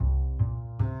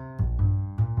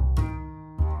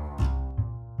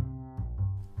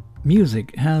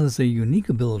Music has a unique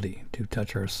ability to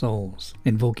touch our souls,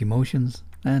 invoke emotions,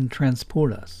 and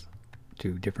transport us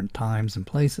to different times and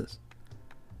places.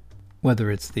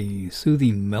 Whether it's the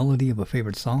soothing melody of a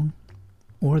favorite song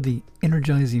or the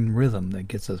energizing rhythm that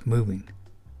gets us moving,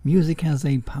 music has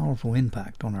a powerful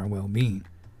impact on our well-being.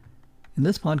 In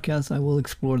this podcast, I will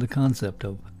explore the concept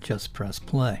of just press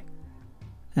play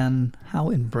and how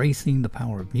embracing the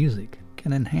power of music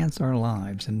can enhance our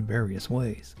lives in various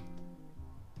ways.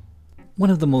 One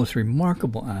of the most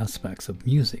remarkable aspects of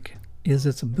music is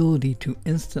its ability to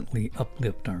instantly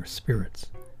uplift our spirits.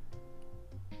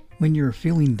 When you're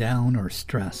feeling down or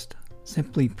stressed,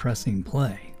 simply pressing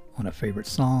play on a favorite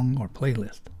song or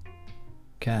playlist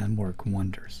can work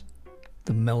wonders.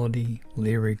 The melody,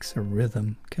 lyrics, or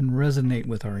rhythm can resonate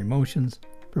with our emotions,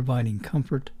 providing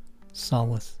comfort,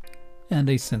 solace, and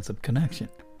a sense of connection.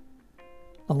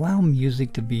 Allow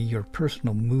music to be your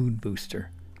personal mood booster,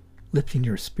 lifting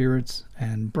your spirits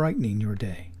and brightening your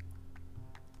day.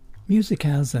 Music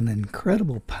has an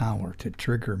incredible power to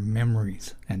trigger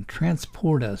memories and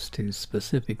transport us to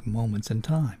specific moments in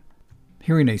time.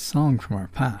 Hearing a song from our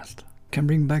past can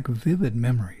bring back vivid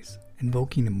memories,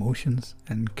 invoking emotions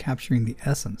and capturing the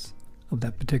essence of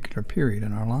that particular period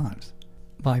in our lives.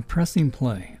 By pressing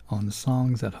play on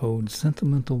songs that hold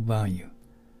sentimental value,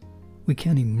 we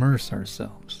can immerse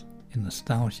ourselves in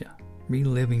nostalgia,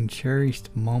 reliving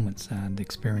cherished moments and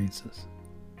experiences.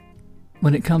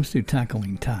 When it comes to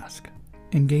tackling tasks,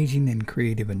 engaging in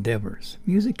creative endeavors,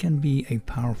 music can be a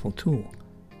powerful tool.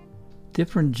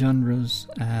 Different genres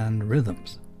and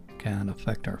rhythms can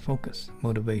affect our focus,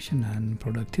 motivation, and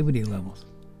productivity levels.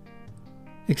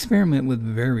 Experiment with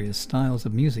various styles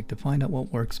of music to find out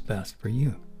what works best for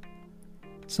you.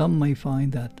 Some may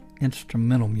find that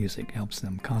instrumental music helps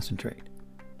them concentrate,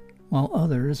 while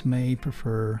others may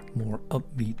prefer more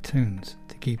upbeat tunes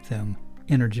to keep them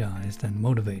energized and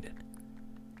motivated.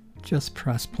 Just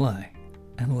press play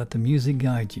and let the music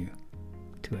guide you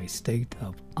to a state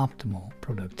of optimal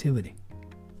productivity.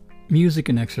 Music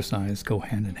and exercise go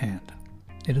hand in hand.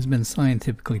 It has been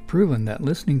scientifically proven that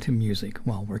listening to music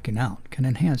while working out can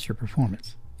enhance your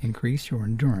performance, increase your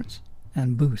endurance,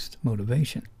 and boost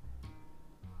motivation.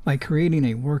 By creating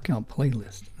a workout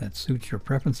playlist that suits your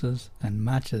preferences and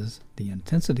matches the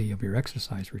intensity of your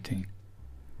exercise routine,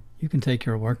 you can take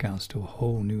your workouts to a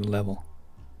whole new level.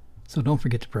 So don't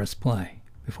forget to press play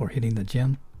before hitting the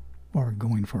gym or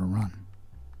going for a run.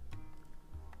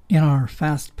 In our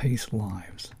fast-paced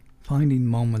lives, finding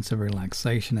moments of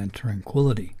relaxation and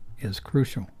tranquility is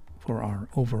crucial for our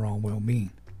overall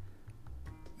well-being.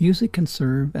 Music can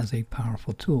serve as a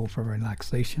powerful tool for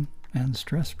relaxation and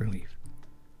stress relief.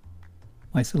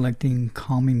 By selecting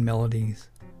calming melodies,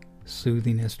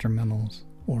 soothing instrumentals,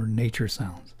 or nature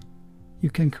sounds, you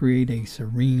can create a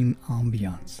serene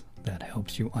ambiance that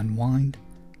helps you unwind,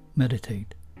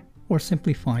 meditate, or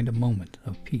simply find a moment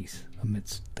of peace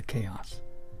amidst the chaos.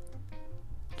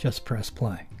 Just press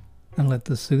play and let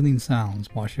the soothing sounds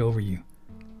wash over you,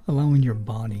 allowing your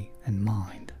body and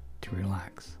mind to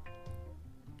relax.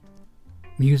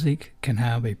 Music can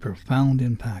have a profound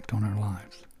impact on our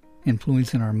lives,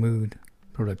 influencing our mood,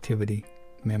 productivity,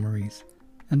 memories,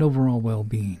 and overall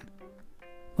well-being.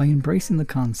 By embracing the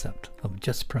concept of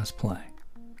just press play,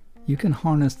 you can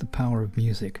harness the power of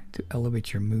music to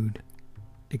elevate your mood,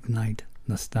 ignite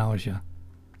nostalgia,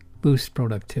 boost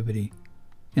productivity,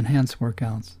 enhance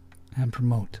workouts, and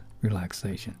promote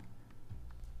relaxation.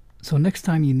 So next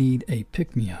time you need a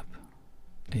pick-me-up,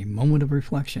 a moment of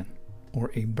reflection,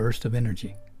 or a burst of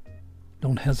energy,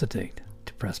 don't hesitate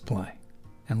to press play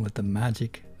and let the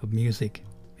magic of music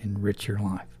enrich your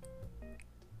life.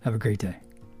 Have a great day.